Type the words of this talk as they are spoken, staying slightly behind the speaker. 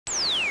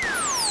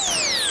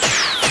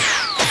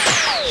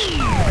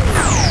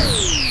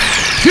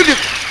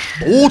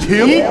都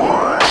停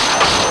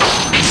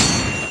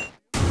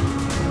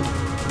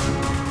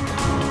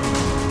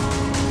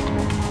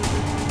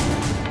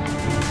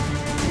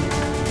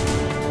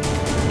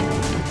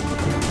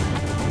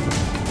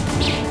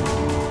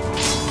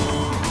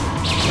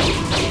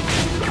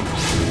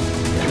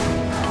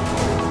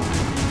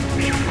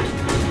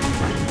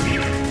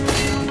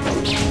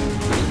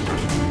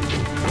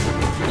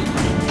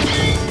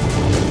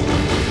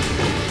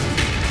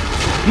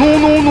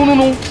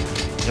！No！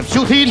 入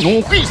小体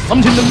怒气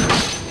3000人，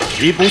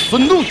一部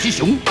顺路之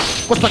雄，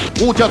决杀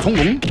我家从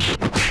容，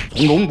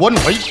从容挽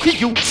回愧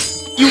疚，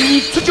由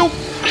你出招。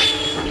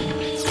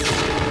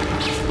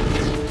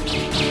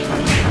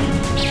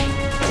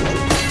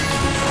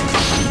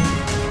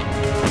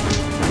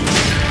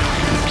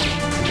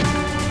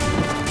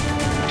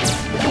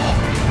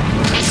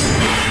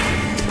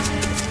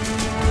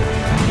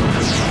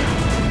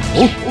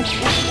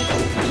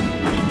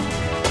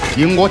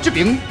另外这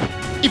边。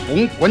 一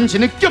帮关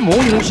键的剑魔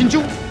无心酒，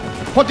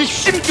看得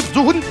心急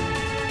如焚。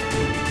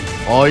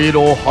嗨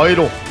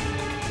咯！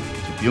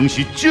一边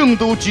是正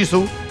道之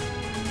术，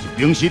一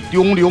边是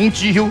忠良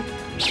之后，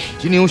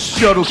这样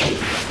下落去，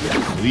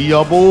谁也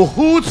无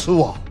好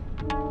处啊！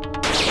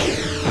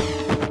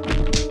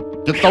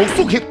一刀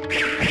速克，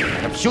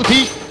小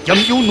体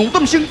剑有浓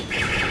淡性，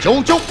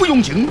招招不用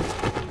情。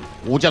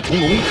我家从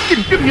容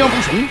更变命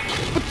无穷，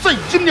不再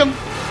精良。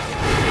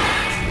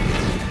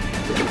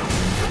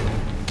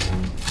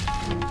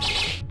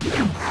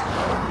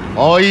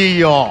 哎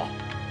呀，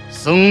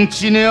算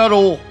真的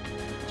咯！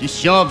一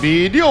声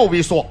未了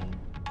未煞，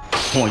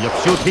看叶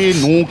小体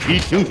怒气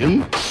腾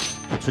腾，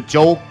出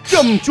招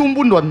剑中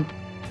紊乱，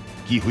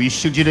机会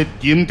昔日的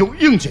dem毒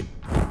应战。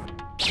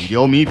为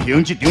了弥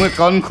平这场的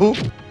艰苦，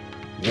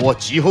我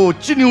只好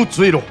这样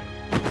做咯。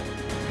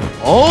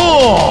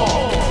哦！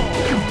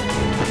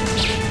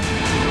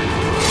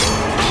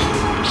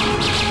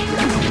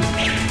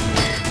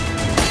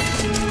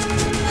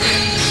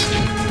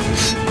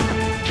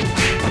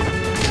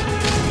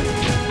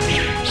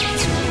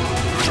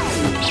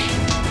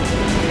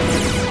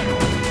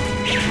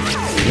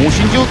 无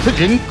心酒突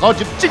然加入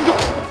进攻，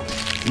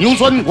扭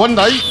转原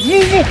来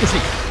五不是，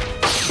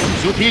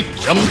小体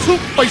强出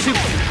败手。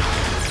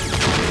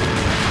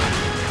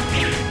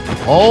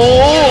哦！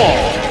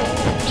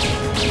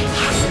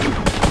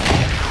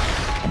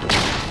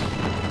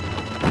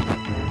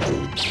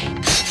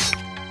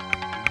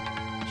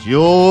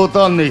稍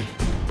等呢，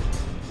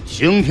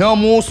先听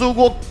魔术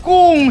我讲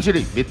一下，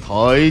要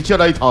抬才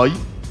来抬。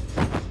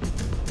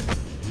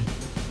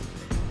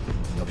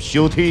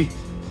小体。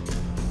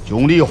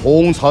 从你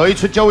方才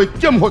出招的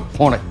剑法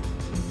看来，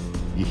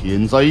你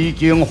现在已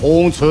经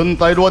方寸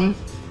大乱，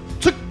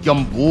出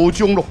剑无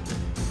中咯。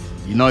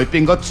你乃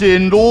变个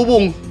战罗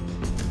王，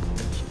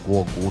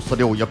我过失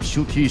了叶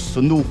小体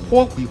顺路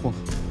发挥方，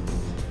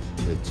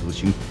才造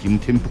成今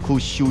天不可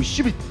收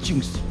拾的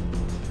精神。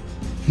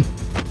哼！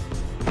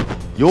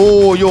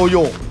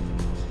哟！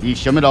你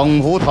什么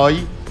人好抬，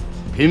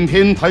偏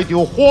偏抬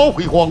着发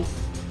挥方，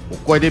我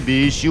怪你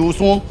未受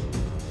伤。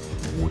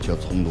 我家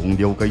从容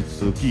了解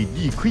自己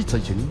理亏在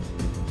前，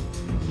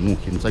我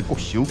现在国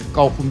小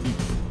高分比，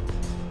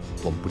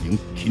断不能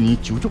轻易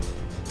就辱。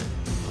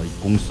待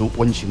公事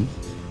完成，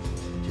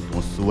这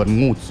段事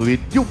案我最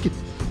了结。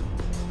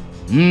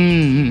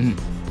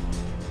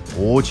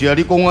我家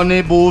你讲安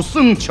尼无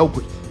算超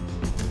过，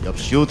叶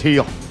小体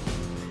啊，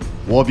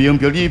我明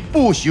白你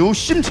不守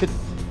心切，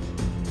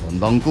但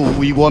能够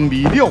为完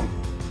未了，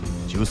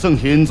就算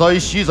现在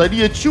死在你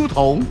的手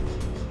头。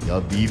 也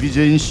未必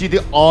人死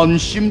的安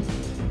心。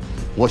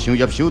我想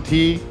叶小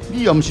体，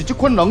你也毋是这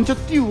款人才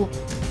对啊。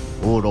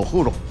好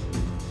咯，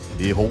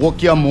你予我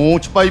剑魔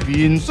一摆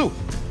面子，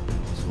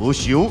此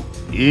手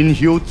然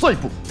后再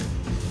补，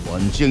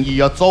反正伊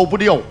也走不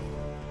了。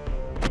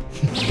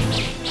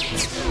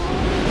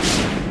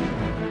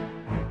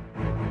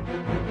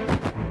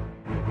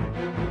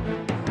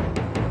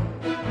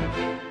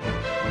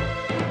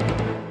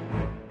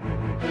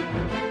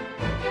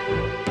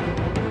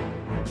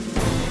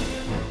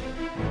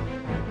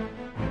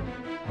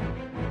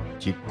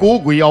一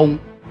个月后，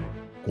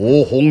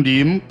郭凤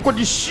林决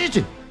意死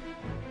战。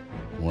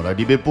看来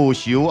你要报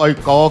仇，要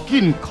加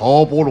紧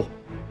脚步咯。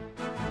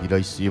你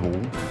来西无，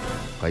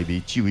该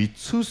未只为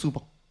此事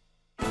吧？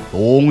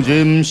当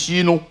然不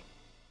是咯，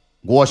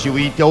我是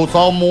为调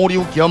查魔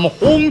流剑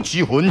风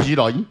之魂而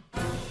来。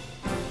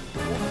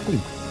我讲，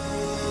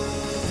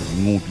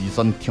我比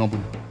山听闻，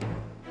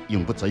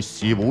永不在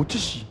西无之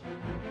事。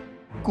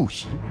故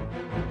事，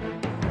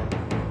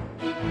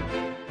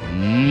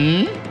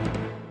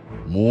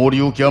魔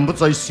流剑不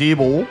在西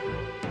无，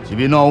这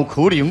边哪有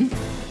可能？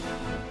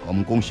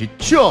敢讲是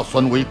假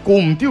传话讲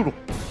唔对咯？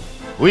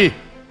喂，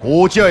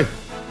国家，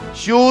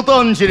稍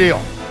等一下啊！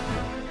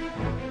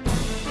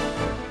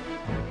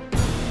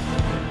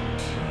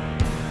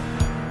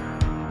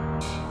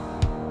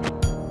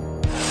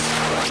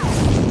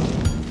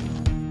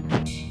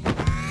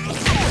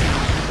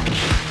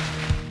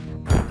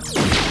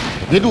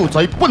你路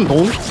在半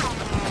途，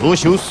左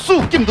手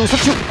数剑刀杀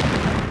手，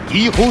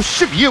几乎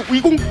10米的围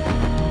攻。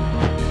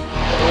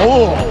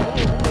哦，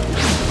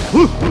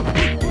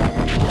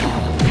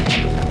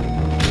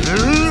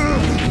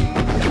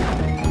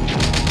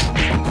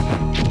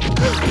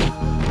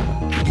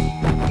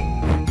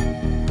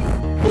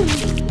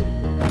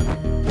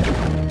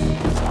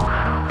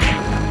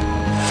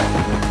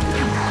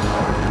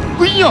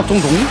威亚种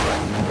种，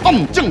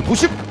暗将突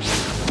袭，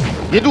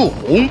列入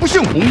红不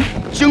胜红，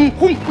惊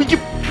鸿危急。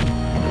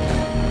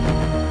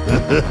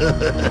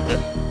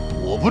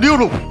我不溜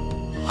了，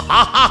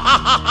哈哈哈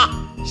哈哈！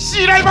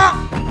起来吧！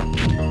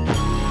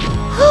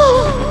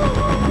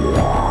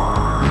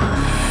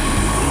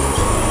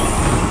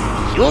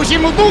小心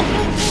目光！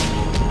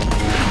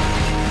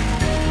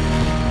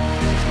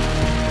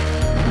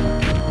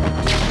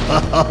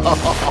哈哈哈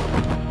哈哈！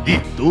你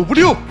躲不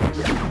了！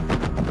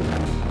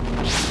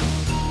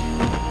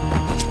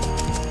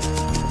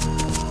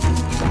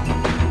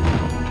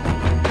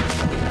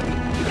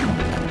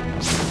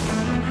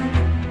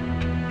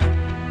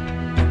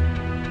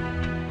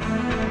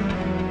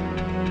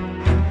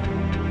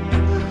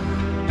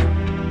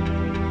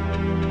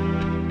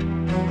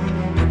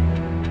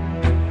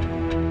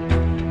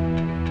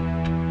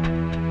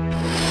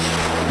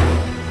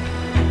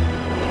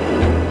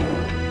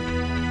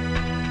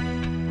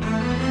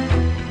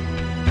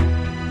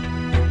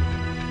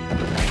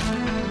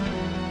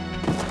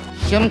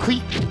闪开！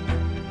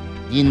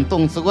引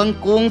动是阮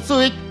公司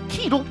的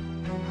气路。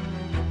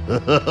哈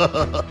哈哈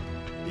哈哈！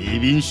黎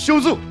明小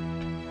子，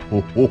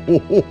吼吼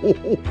吼吼吼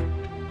吼！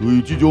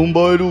对这种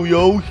卖路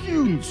有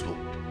兴趣？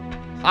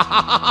哈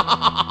哈哈哈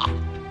哈哈！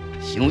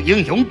想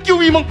英雄救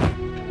美吗？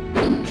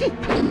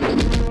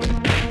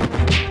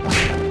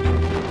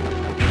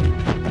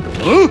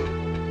嗯，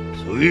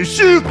随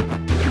时。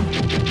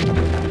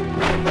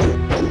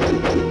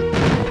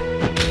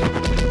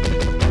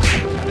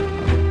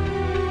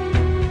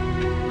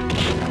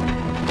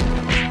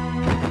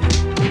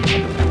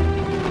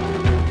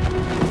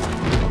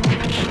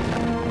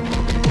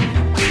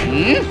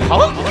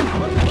好。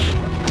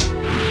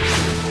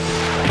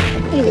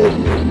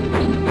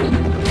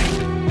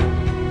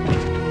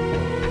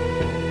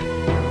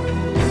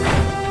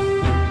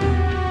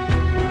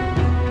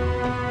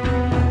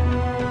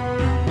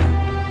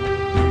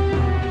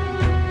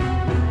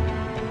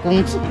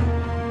公子，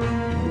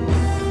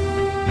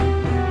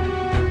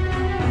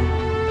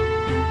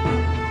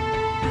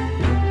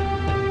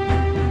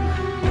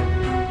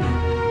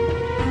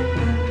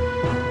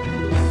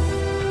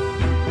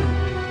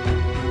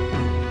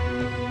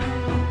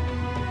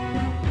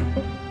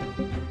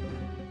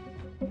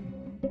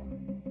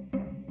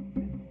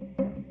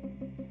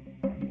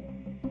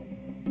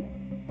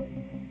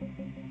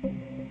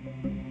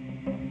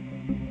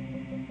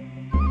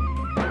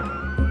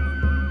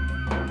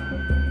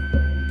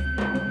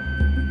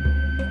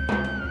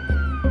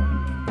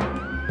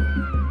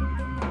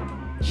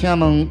请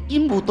问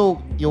尹武道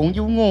拥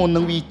有我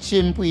两位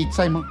前辈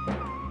在吗？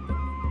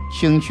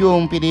请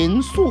向别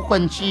人苏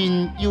焕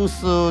金有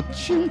所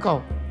请教。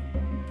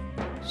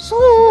苏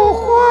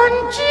焕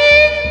金，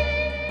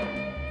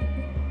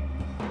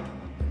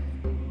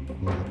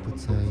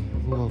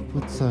我不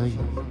在。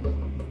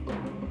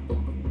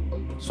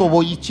所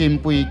我以前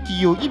辈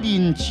既有一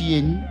面之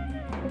缘，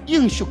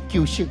应续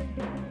救赎，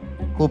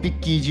何必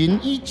寄人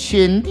以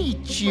千里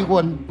之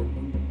远？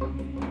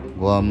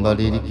我捌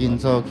你紧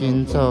走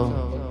紧走。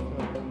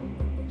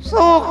苏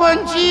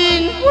焕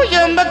金，我也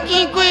捌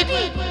见过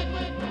你，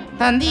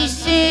但你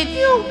生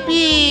了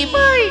悲哀。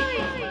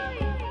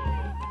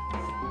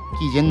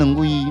既然两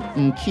位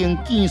唔肯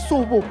见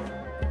所我，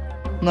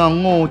那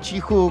我只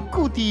好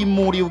固地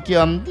木流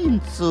剑另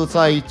坐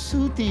在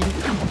此地。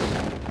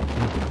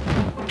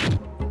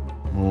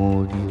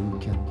木流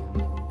剑，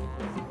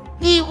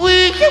你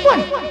威胁我！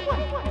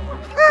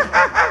哈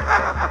哈哈哈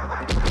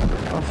哈！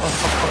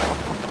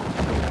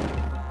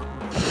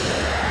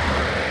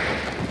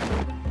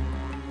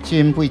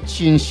前辈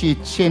真是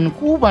千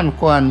呼万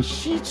唤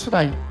使出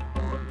来，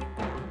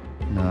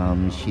若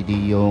不是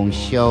利用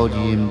小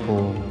人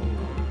波，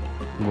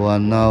我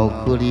哪有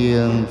可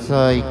能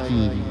再见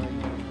你？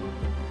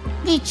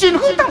你真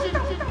好当，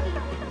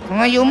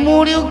还有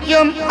木流剑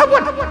啊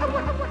我！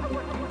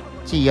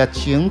这也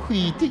情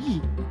非得已，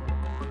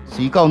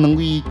虽到两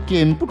位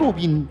见不落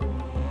面，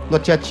我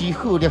这只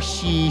好略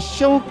施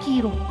小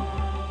计咯。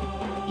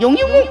拥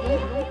有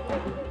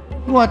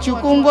我就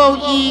讲我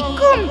义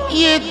感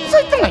也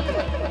再等来。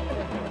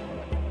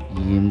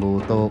因无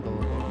道，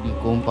你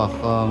讲别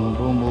项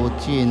拢无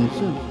见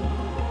准，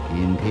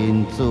偏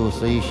偏做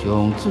水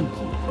上准。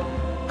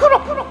好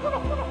了，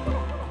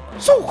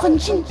苏焕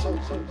金，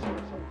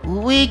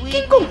有话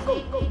紧讲，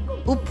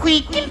有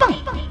屁紧放，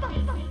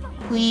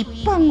屁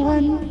放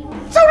完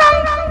走人。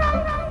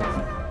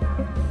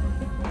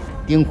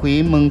顶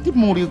回问得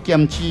木流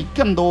剑士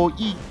剑路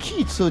以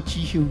汽车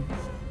之向。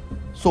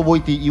所谓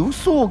的有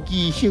所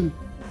疑心，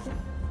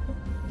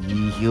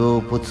以后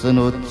不准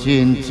有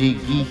政治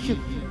疑心，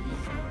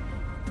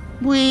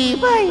未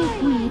歹，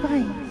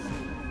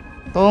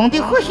当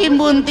得发现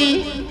问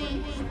题，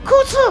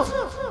可耻！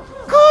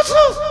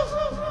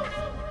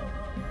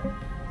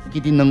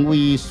今日两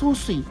位所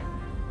说，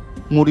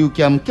木流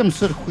剑剑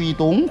术非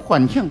同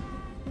凡响，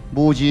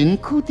无人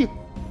可敌。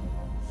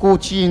古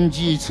今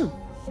如此，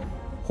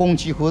洪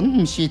志芬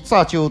不是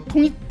早就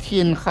统一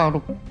天下了？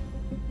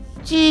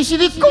只是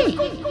你讲的，你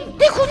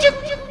负责。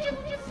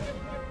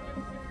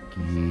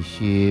其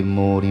实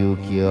木流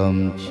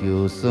剑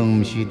就算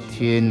不是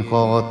天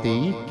下第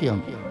一剑，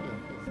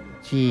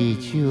至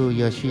少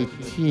也是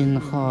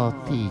天下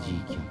第二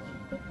剑。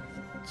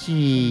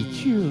至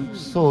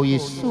少数一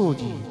数二。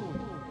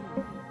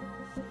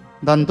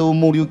难道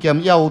木流剑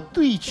也有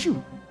对手？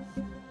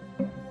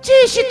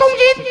这是当然。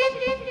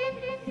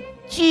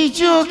至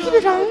少这个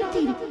人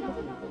的，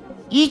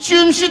伊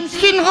真是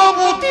天下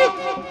无敌。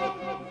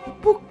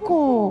不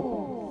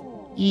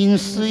过，因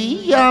虽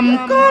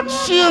严格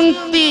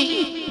称第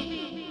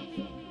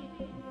一，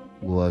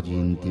我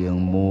认定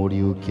木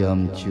流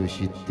剑就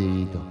是第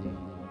一的。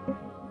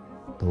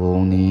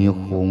当年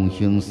凤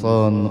行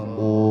山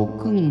乌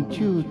光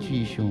酒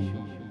之上，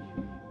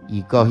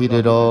伊甲迄个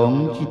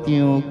人一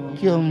场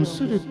剑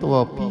术的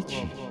大比试，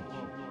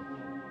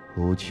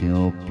好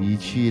像比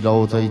起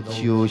留在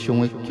石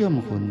上的剑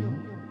痕，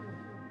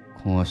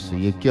看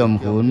谁的剑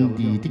痕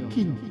离得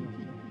紧，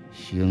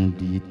胜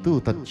利到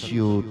达石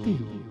底。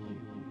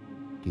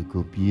结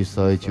果比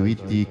赛就一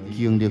直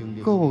经历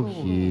到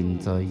现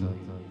在。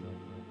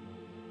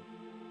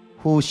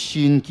好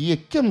神奇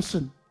的剑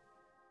术！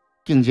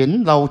竟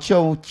然老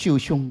照石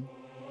上，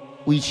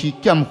维持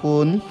剑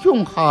魂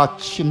向下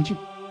深入，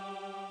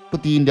不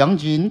知两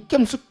人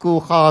剑术高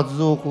下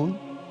如何。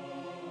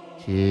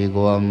这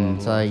我唔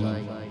知，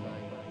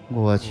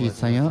我只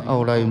知影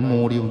后来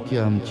木流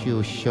剑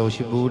就消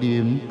失无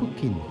影不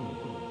见。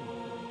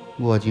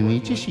我认为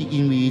这是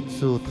因为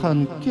自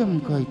探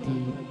剑界的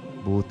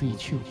无对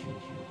手、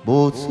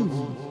无刺激，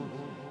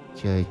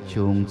才会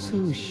从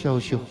此消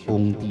失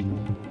风尘。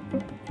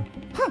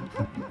哼！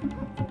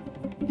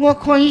我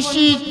看伊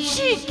是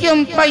志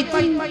剑败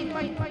阵，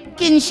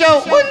尽销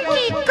稳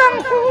记江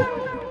湖。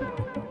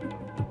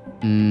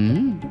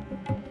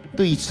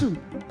对此，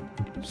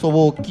所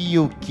无具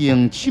有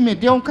更深的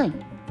了解，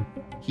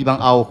希望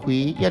后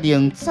回也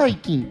能再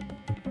见。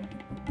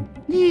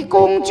你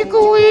讲这句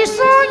话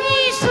啥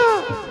意思？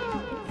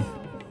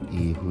下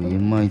回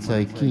莫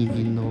再见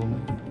面咯，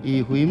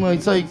下回莫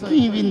再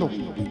见面咯。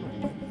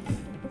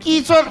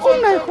拒绝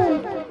往来后，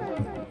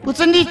不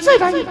准你再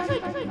来，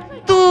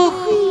都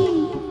会。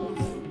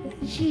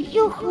是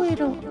约会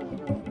了，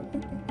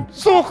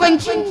苏焕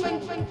金，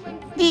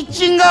你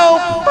真要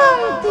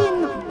放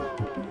电了！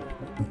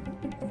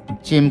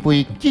前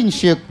辈见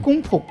识广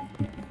博，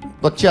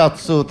若假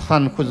自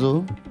叹不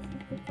如，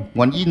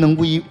愿意两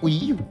位为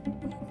友，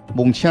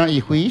梦请一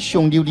回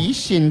上琉璃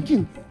仙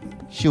境，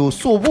受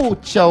所母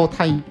交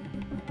代，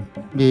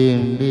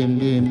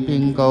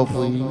免交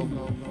杯，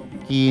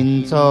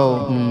今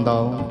朝唔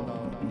老，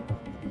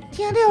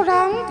听了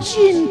人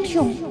真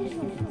痛。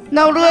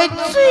闹来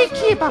水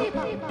去吧，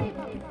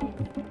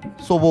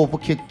所无不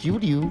去久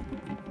留，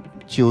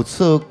就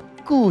此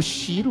故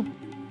事了。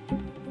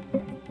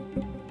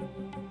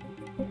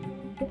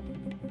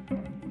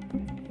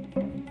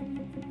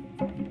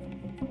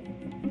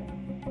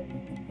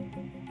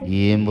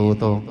言无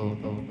多，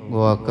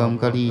我感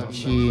觉你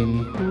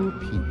真好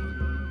品。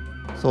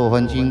所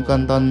凡真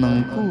简单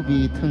两句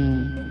味汤，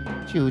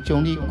就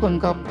将你灌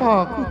到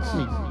饱骨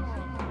醉。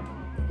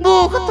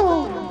无法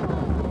度。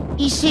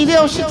伊生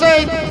了实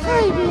在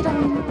太美人，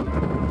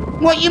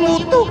我因无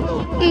赌，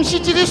不是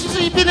一个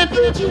随便的女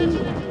人。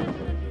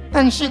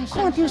但是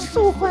看到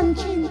苏焕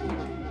金，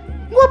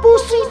我无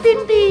随便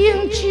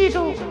面子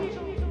咯。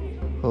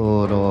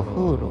好咯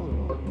好咯，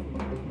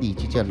你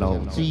这只老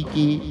水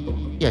鸡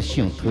也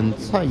想吞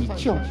菜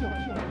椒？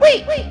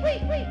喂，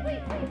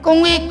讲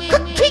话较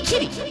推起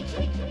来！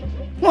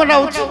我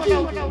老水鸡，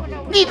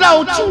你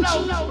老经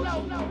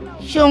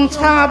济，相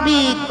差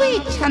玫瑰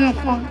残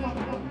花。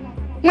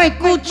我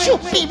孤手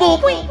比无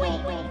尾，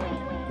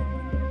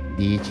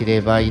你这个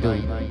歹女，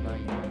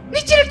你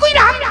这个鬼人，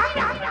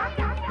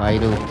歹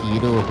女欺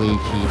女会欺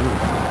女，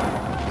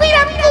鬼人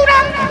孤人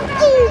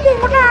孤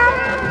魔人。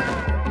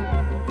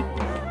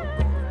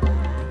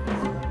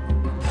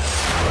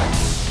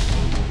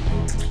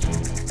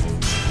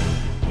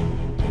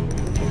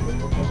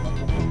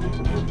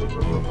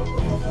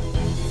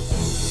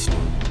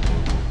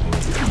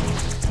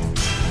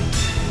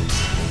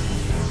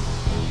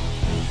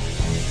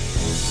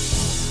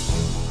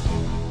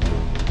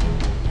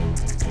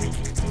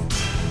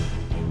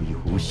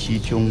始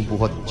终无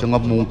法将我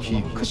忘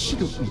记可惜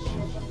的问题。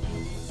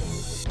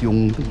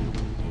中尉，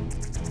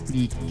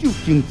你究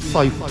竟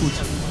在乎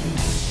什么？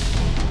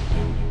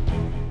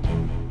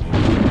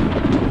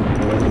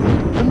我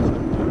根本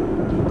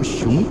不想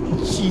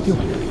死掉。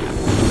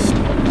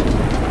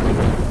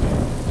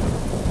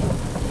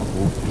我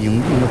拼命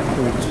的活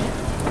着。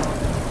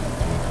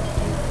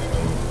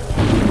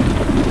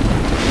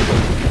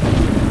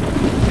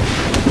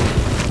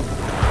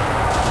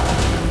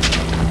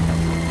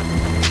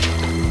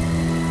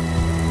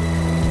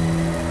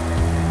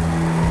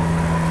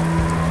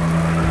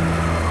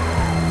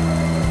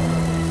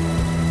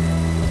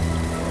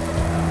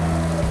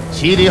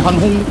激烈寒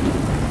风，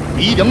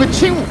力量的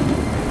起舞，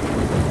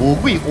魔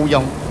鬼乌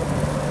妖，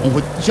仿佛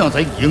正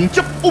在迎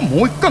接恶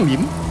魔的降临。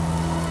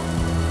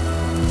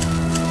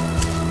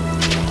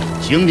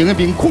精灵的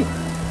面孔，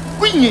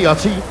诡异的牙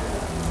齿，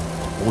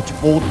步一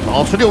步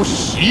踏出了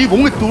死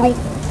亡的道路。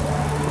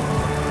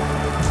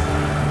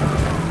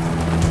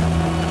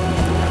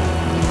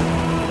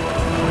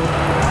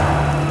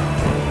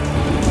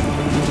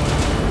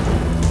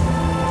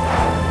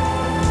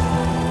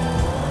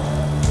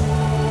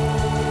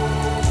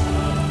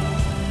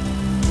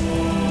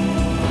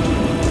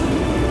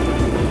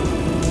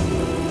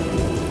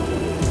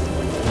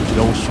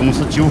 凶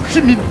是就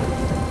黑面，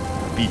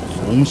必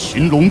忠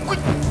心龙龟。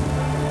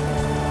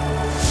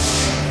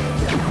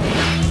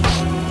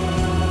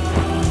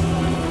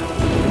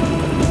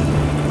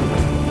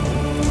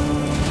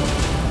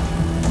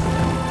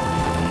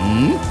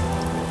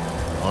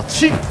阿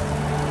七。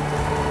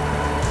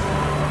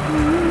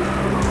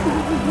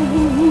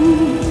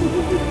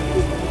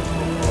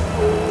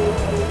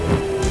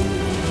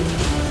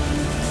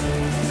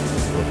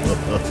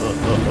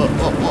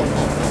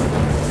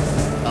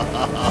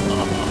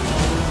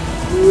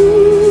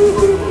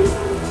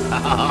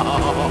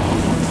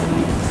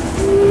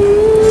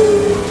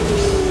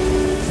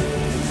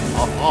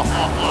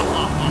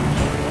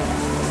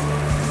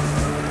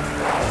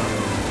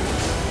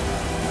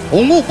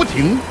风雨不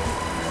停，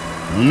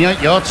五名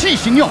牙齿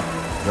新鸟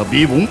也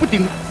迷惘不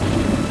定。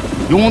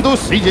勇往都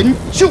虽然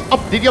手握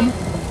力量，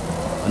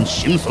但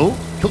心手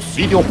却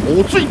随着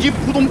河水之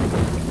扑动，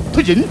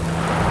突然，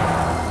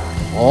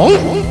好！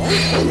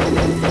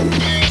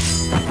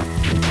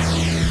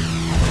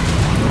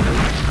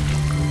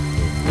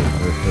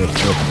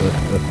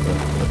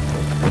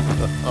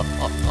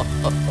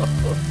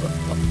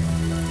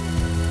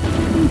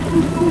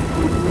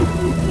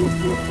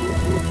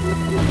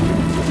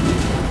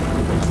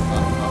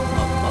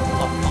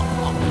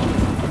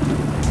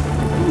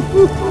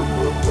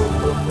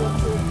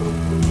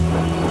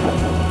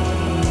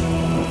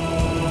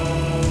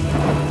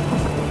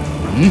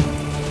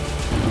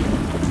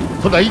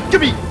出来急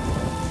面，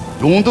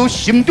勇到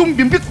心中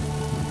明白，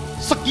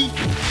杀机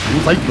就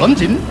在眼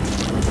前。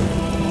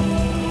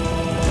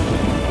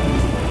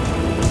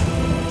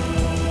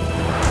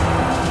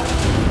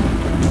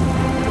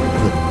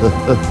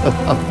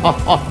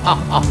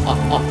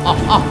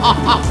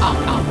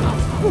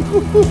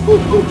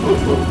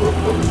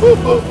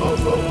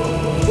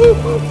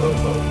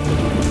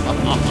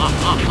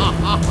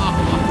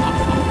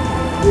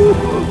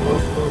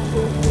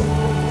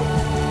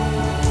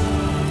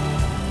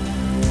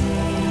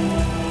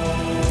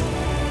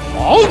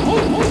好！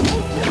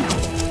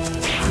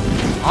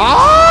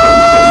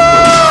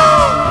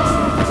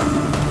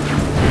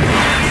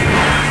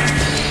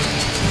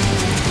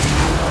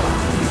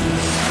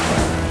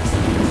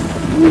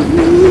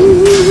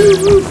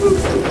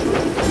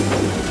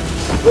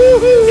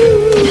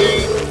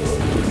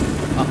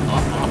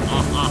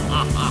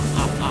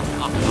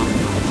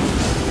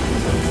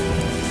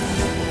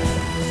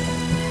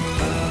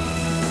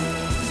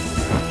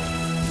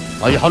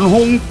在寒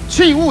风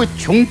起舞的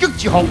冲击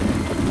之后，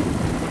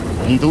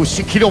风都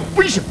失去了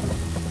本性，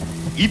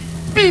已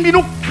变迷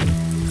路。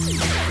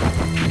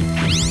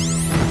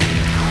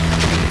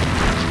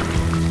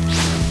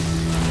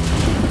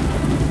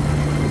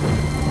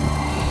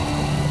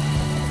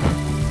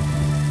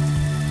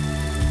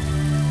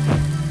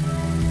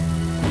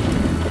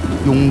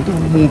用到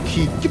武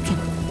器接触，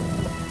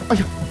哎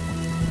呀，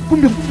不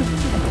妙！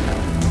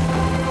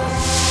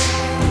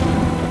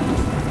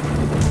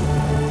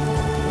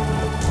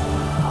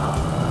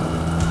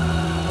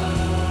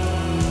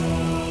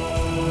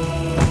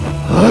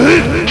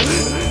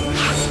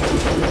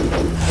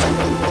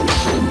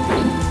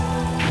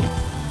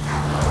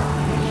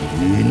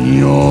你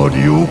娘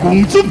刘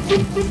公子，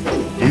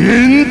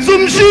点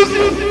真心！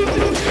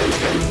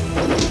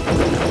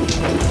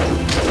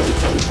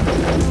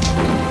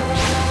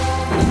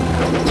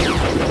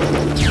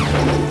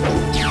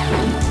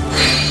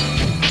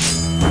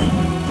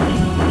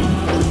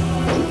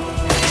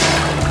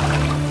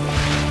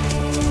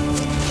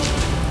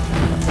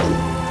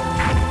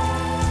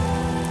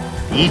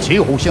一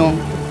切互相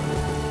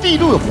滴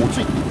落的河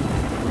水，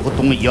不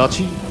动的牙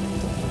齿，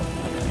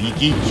危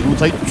机就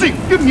在最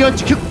绝命一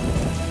刻。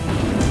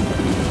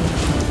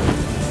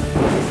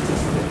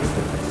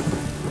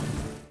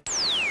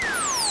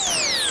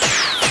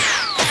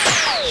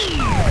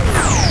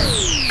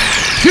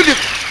霹雳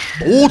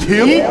图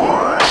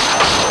腾。